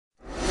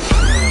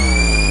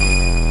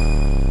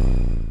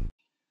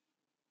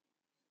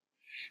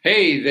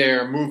Hey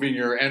there, moving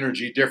your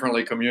energy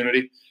differently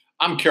community.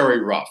 I'm Kerry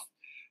Ruff.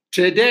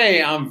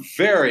 Today, I'm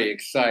very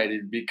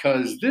excited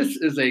because this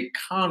is a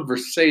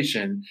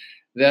conversation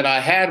that I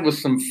had with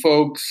some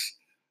folks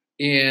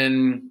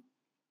in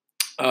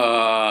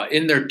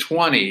in their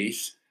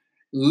 20s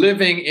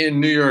living in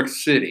New York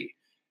City,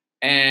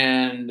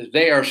 and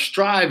they are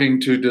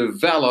striving to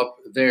develop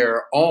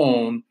their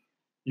own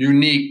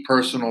unique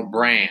personal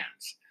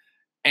brands.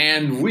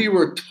 And we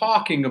were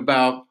talking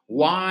about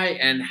why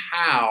and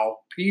how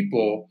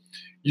people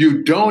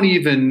you don't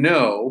even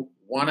know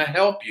want to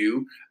help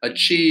you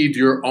achieve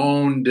your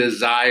own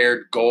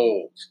desired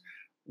goals.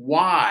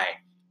 Why?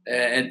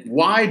 And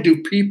why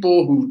do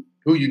people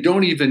who you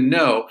don't even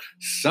know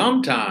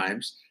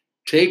sometimes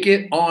take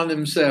it on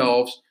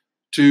themselves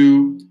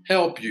to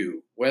help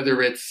you,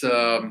 whether it's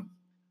in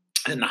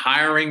the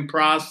hiring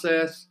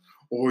process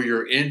or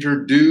you're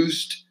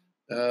introduced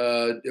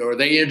or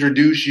they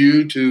introduce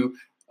you to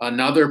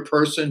another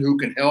person who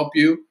can help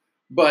you.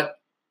 But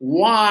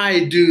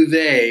why do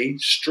they,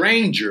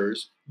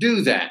 strangers,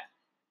 do that?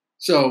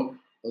 So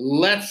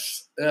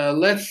let's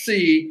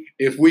see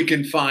if we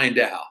can find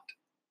out.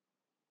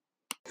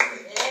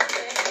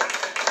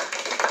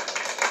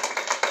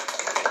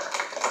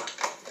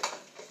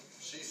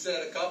 She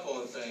said a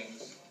couple of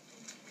things.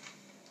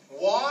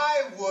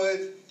 Why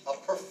would a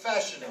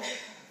professional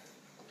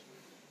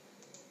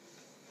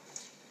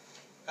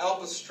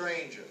help a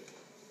stranger?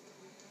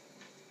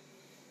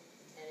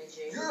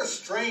 Energy. You're a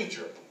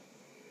stranger.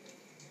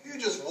 You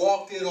just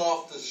walked in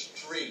off the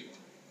street.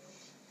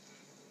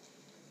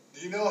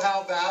 Do you know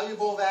how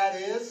valuable that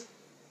is?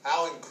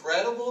 How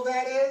incredible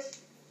that is?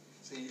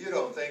 See, you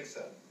don't think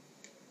so.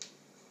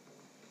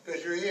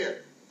 Because you're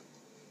here.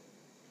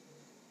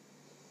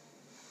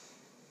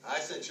 I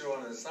sent you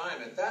on an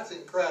assignment. That's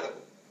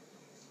incredible.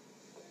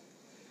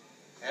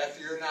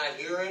 After you're not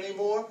here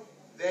anymore,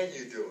 then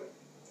you do it.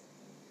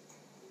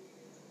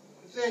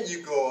 Then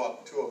you go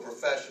up to a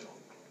professional.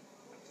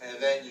 And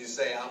then you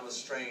say, I'm a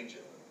stranger.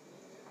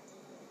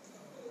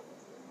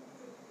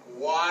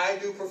 Why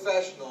do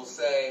professionals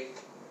say,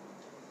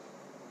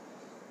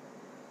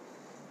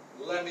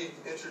 let me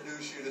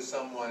introduce you to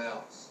someone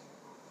else?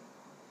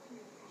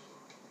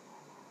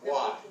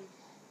 Why?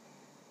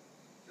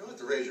 You don't have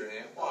to raise your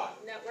hand. Why?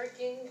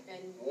 Networking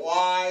and...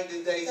 Why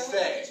did they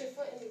say? Put your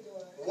foot in the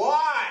door.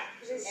 Why?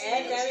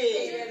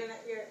 Energy.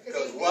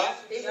 Because what?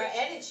 Your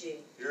energy.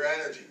 Your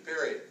energy,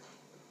 period.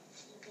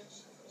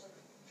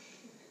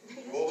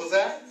 What was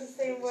that? The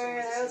same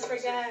word. I always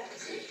forgot.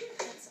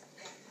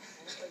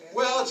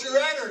 Well, it's your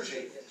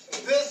energy.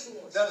 This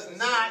does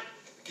not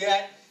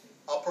get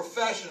a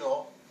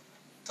professional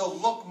to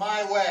look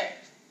my way.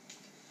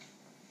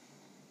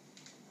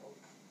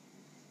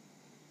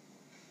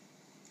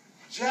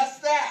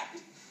 Just that.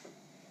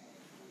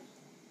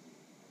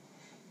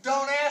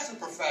 Don't ask a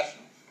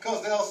professional,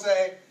 because they'll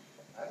say,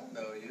 I don't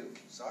know you.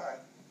 Sorry.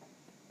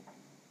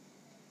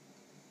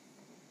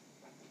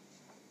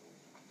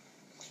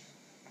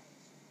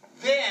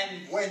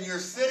 Then, when you're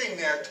sitting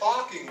there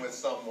talking with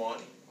someone,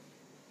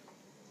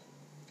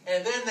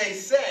 and then they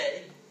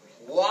say,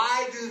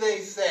 why do they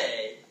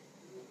say,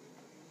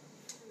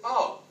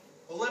 oh,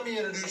 well, let me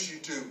introduce you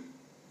to,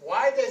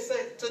 why did they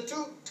say, to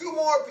two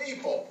more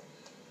people?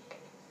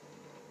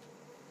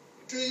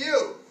 To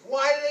you.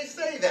 Why do they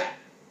say that?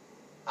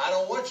 I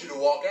don't want you to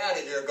walk out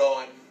of here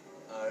going,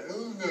 I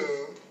don't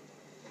know.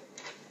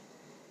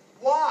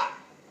 Why?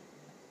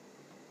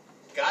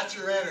 Got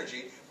your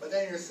energy, but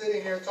then you're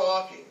sitting here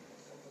talking.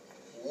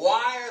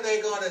 Why are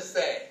they going to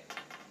say?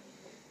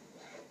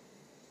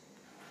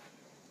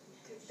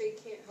 Because they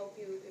can't help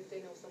you if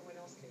they know someone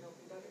else can help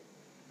you better.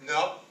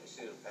 No. You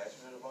see they're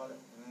passionate about it?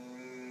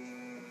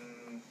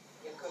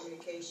 Your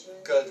communication.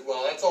 Because,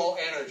 well, that's all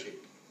energy.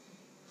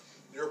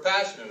 You're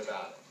passionate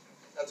about it.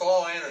 That's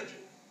all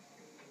energy.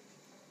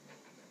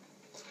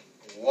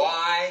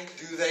 Why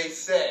do they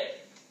say?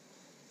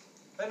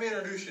 Let me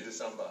introduce you to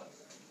somebody.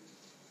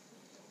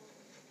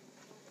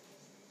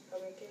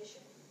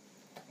 Communication.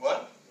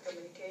 What?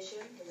 Communication.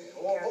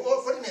 What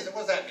do you mean?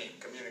 What does that mean,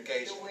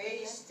 communication? The way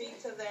you speak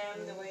to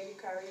them, the way you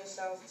carry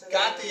yourself to them.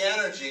 Got the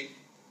energy.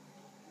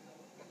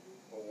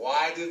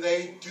 Why do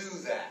they do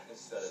that?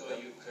 So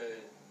you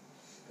could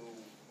do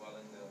well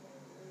in the...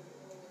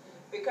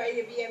 Because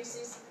you're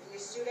BMC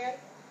student?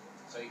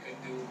 So you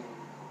could do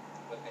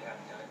what they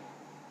have done.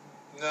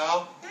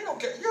 No, they don't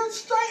care. You're a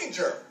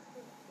stranger.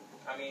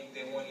 I mean,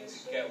 they want you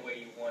to get where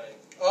you want it.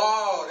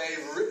 Oh,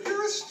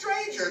 you're a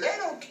stranger. They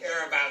don't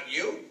care about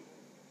you.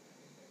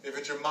 If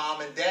it's your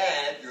mom and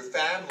dad, your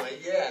family,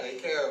 yeah, they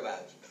care about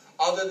you.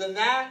 Other than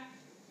that,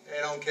 they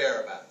don't care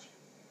about you.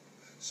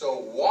 So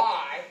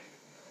why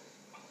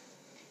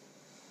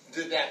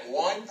did that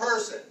one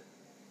person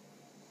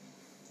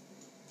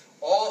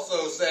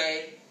also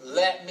say,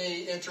 let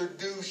me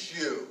introduce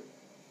you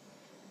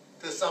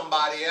to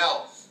somebody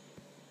else?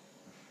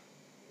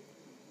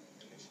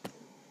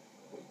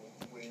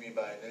 What do you mean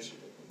by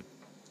initiative?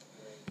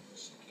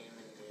 She came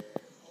in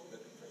there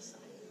looking for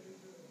something.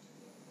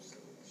 So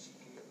she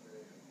gave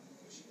her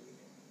what she needed.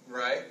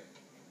 Right?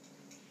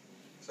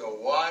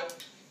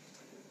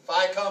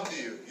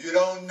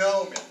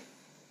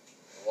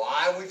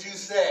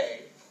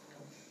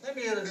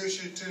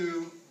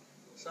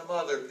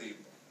 other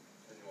people.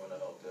 If you want to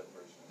help that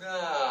person.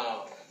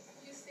 No.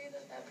 You see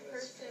that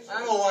person. I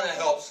don't want to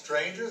help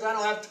strangers. I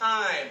don't have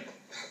time.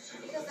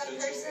 Because that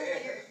person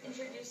that you're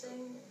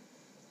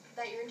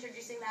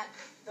introducing, that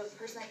the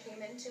person that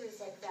came into is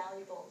like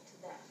valuable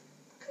to them.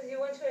 Because you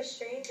went to a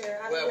stranger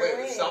out of Wait, your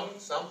wait, way.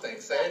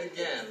 something. Say it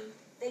again.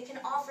 They can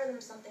offer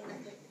them something that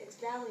it's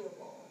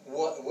valuable.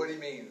 What do you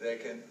mean? They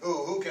can?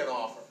 Who can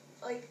offer?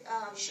 Like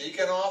She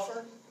can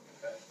offer?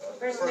 The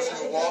The person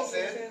who walks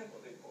in?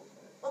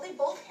 well, they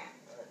both can.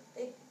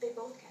 They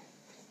both can.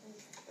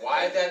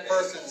 Why did that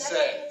person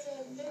say?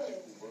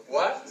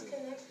 What?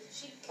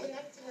 She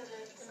connected her.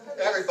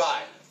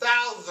 Everybody.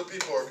 Thousands of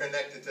people are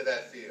connected to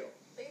that field.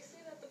 They see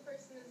that the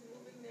person is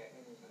moving their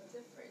energy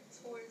different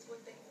towards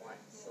what they want.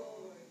 So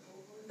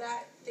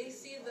that they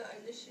see the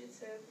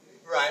initiative.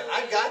 Right, So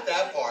I they- got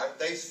that part.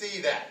 They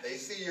see that. They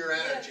see your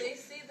Yeah, energy. they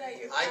see that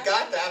you're. I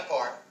got that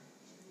part.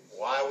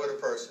 Why would a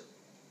person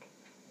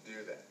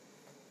do that?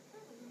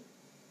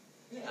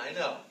 Yeah, I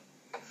know.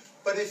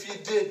 But if you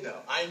did know,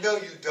 I know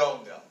you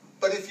don't know,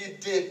 but if you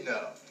did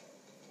know,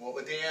 what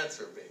would the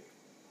answer be?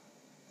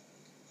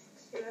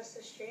 You ask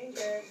a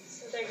stranger,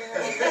 so they're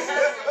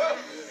gonna.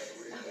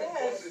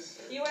 Yes.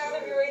 You went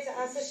out of your way to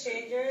ask a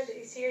stranger that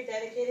you see you're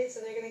dedicated, so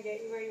they're gonna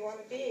get you where you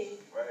want to be.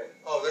 Right.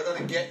 Oh, they're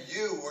going to get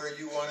you where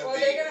you want to Well,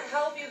 be. they're gonna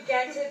help you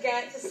get to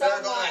They're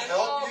someone. going to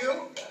help you?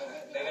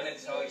 They're going to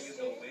tell you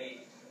the way.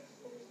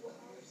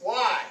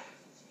 Why?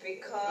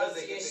 Because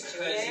you're Because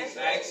student.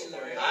 you asked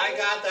for it. I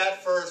got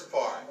that first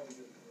part.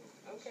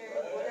 Okay,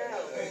 what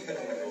else?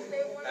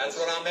 That's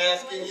what I'm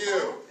asking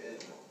you.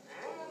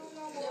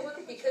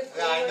 Because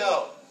Yeah, I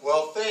know.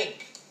 Well,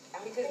 think.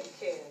 Because you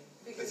can.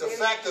 It's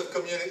effective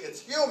community. It's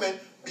human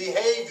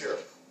behavior.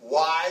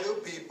 Why do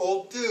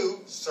people do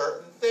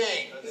certain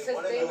things? Because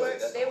they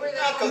were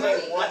Not because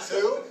they want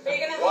to. Are you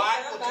gonna help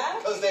Why? them back?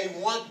 Because they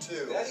want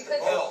to. That's the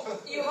Because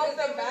help. you help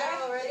them back.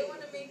 They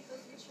want to make the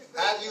future.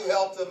 How do you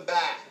help them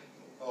back?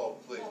 Oh,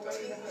 please don't do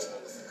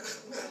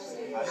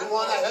that. You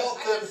want to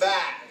help them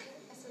back.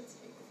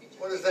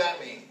 What does that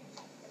mean?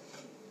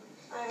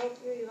 I hope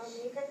you help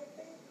me, kind of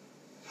thing.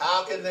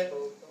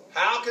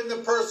 How can the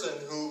person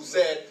who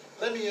said,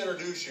 let me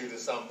introduce you to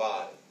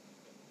somebody,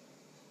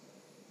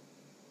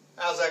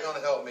 how's that going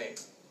to help me?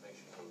 Makes you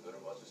feel good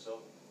about yourself.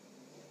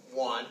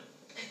 One.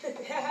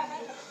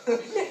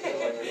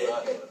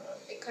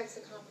 It cuts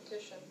the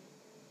competition.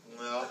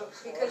 No.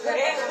 Because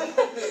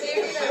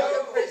clearly that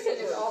other person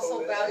is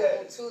also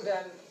valuable to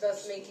them,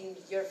 thus making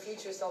your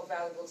future self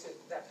valuable to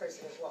that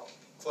person as well.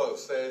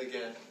 Close. Say it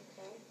again.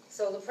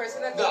 So the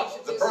person that they No,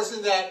 introduced, the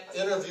person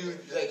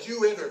that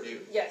you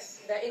interviewed, yes,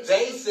 that they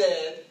introduced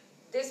said,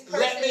 this person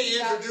let me is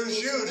valuable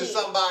introduce you to me.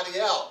 somebody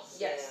else.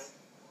 Yes,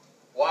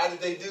 Why did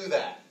they do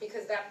that?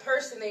 because that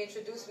person they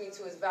introduced me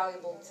to is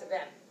valuable to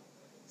them.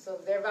 So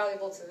if they're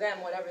valuable to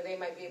them, whatever they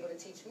might be able to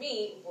teach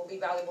me will be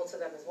valuable to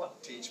them as well.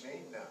 Teach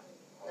me? No.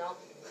 No?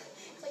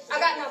 It's like I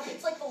got nothing.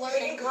 It's like the You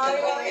learning. can call me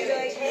up and be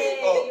like, hey,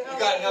 Oh, you you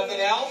got nothing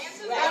else?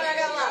 No, I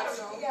got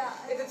lots. Yeah.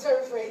 It's a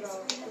turn phrase. I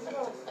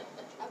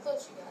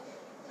thought you got it.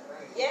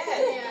 Yeah.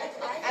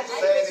 I Say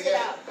it fixed it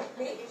again. out.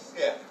 Me?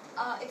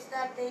 Yeah. It's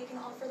that they can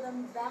offer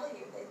them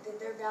value. That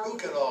they're valuable. Who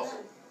can to offer?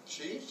 them.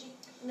 She?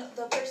 No,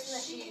 the person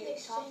that she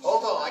talked to.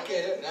 Hold on, I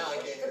can't hear. Now I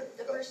can't hear.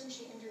 The person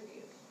she interviewed.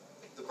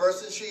 The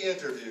person she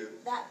interviewed.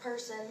 That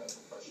person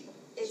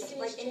is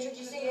like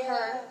introducing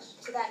her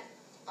to that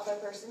other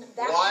person.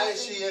 That Why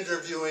is person, she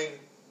interviewing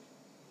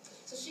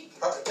So she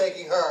her,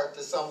 taking her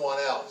to someone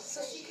else?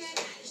 so she can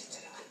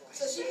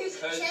Because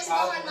transfer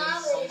her probably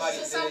knowledge somebody to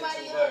did it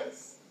somebody to her.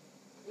 else.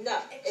 No,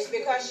 it's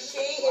because she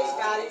is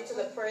valued to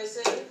the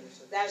person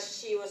that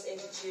she was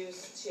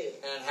introduced to.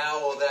 And how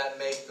will that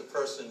make the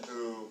person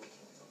who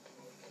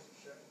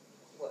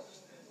What?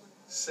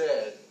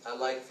 said, I'd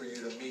like for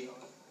you to meet,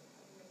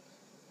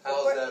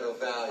 how is that of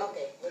value?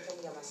 Okay, let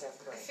me get myself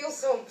I correct. feel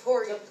so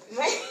important.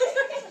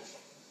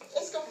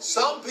 It's going to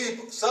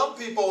Some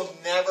people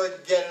never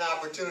get an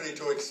opportunity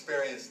to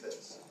experience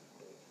this.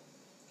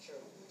 True.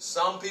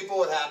 Some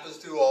people it happens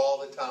to all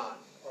the time.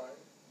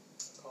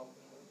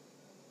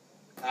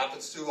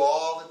 Happens to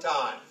all the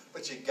time.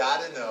 But you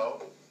got to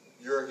know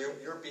your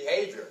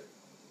behavior.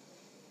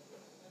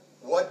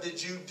 What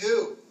did you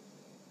do?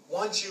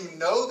 Once you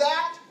know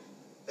that,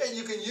 then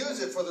you can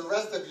use it for the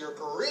rest of your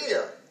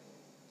career.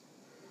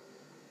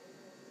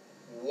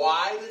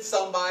 Why did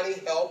somebody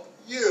help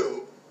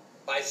you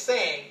by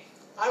saying,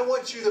 I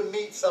want you to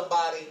meet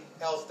somebody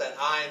else that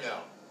I know?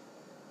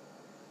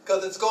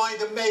 Because it's going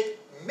to make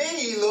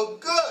me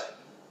look good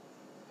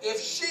if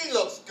she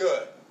looks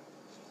good.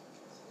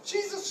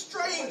 She's a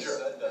stranger.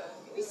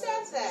 We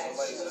said that.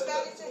 She was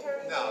valued to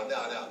her. No.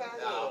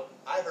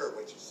 I heard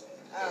what you said.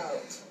 Oh.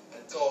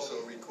 It's also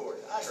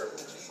recorded. I heard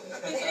what you said.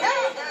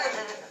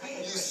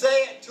 You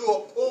say it to a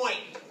point.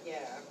 Yeah.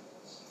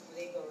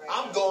 Legal right.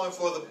 I'm going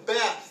for the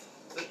best,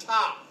 the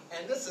top.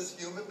 And this is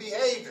human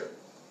behavior.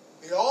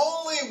 The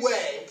only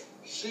way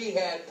she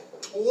had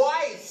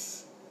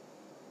twice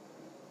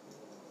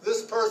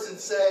this person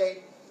say,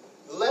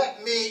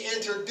 let me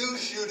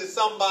introduce you to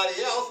somebody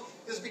else,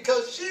 is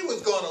because she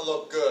was going to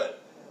look good.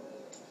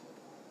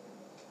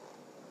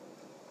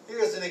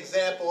 Here's an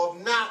example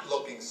of not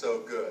looking so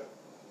good.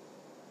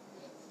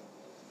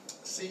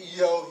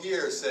 CEO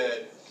here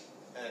said,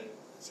 and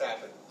it's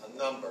happened a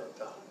number of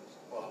times,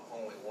 well,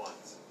 only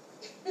once,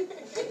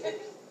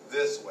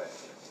 this way.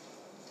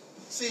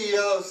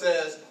 CEO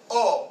says,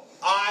 oh,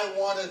 I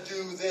want to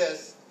do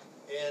this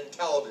in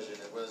television.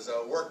 It was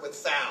work with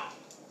sound.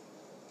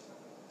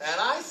 And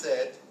I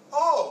said,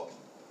 oh,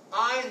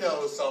 I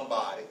know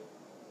somebody,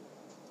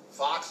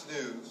 Fox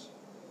News,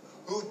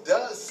 who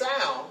does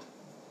sound.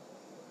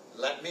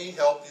 Let me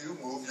help you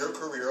move your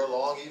career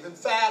along even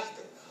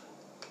faster.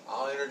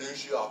 I'll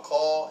introduce you, I'll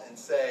call and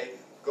say,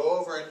 go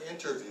over an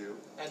interview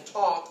and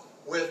talk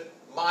with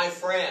my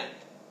friend.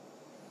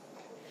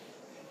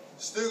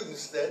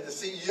 Students said, the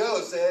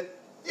CEO said,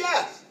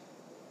 yes,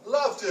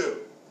 love to.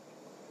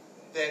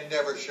 Then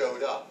never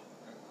showed up.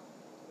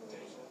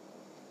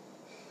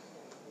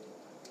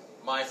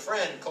 My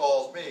friend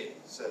calls me,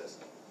 says,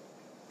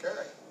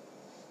 Gary,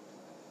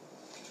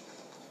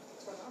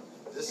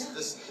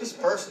 this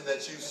person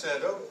that you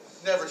sent over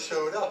never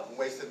showed up and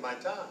wasted my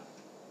time.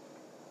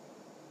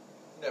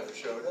 Never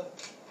showed up.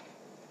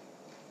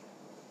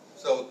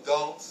 So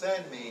don't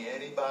send me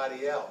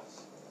anybody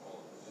else.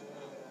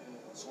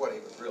 That's what he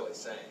was really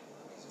saying.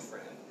 He's a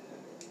friend.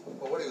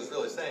 But what he was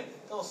really saying,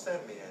 don't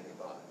send me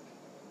anybody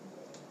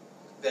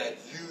that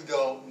you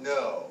don't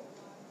know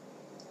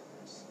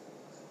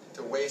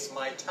to waste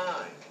my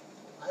time.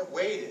 I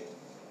waited.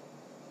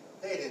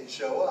 They didn't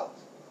show up.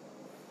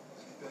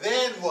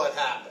 Then what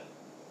happened?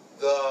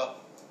 The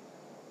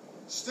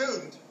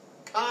student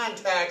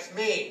contacts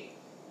me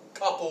a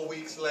couple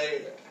weeks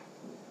later.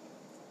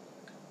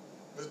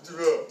 Mr.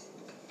 Rupp,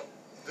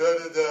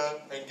 da-da-da,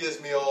 and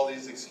gives me all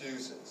these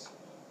excuses.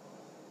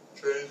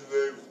 Train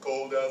today, it was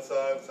cold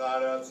outside, it was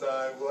hot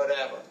outside,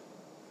 whatever.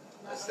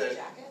 I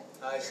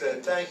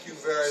said, thank you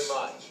very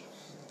much.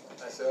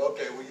 I said,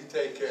 okay, well, you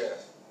take care.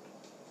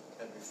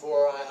 And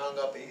before I hung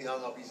up,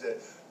 he said,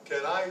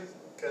 can I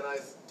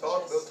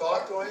go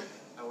talk to him?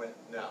 I went,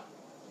 no.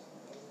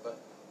 But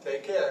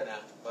take care now.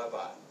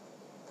 Bye-bye.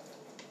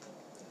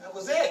 That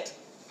was it.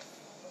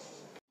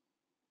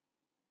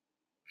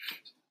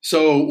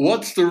 So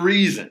what's the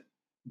reason?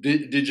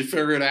 Did you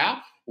figure it out?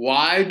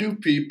 Why do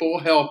people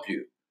help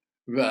you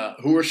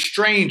who are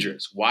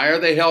strangers? Why are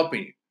they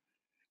helping you?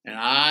 And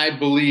I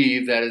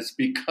believe that it's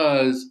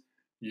because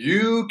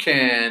you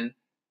can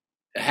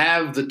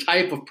have the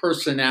type of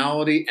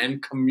personality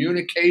and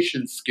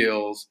communication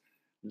skills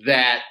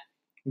that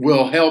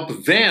will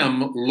help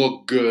them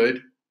look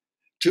good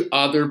to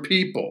other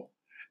people.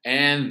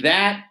 And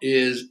that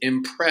is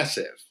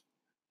impressive.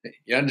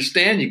 You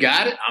understand? You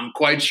got it? I'm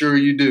quite sure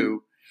you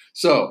do.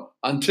 So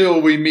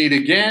until we meet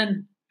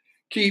again,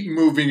 keep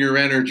moving your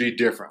energy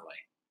differently.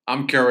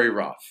 I'm Kerry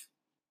Ruff.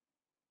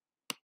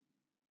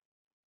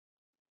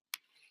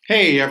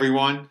 Hey,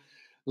 everyone.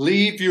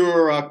 Leave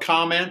your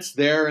comments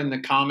there in the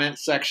comment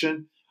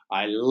section.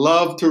 I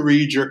love to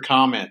read your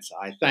comments.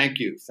 I thank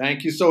you.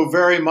 Thank you so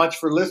very much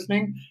for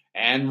listening.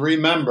 And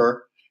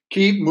remember,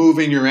 keep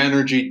moving your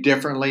energy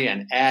differently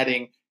and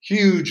adding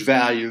huge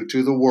value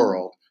to the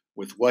world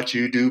with what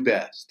you do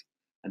best.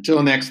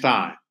 Until next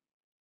time.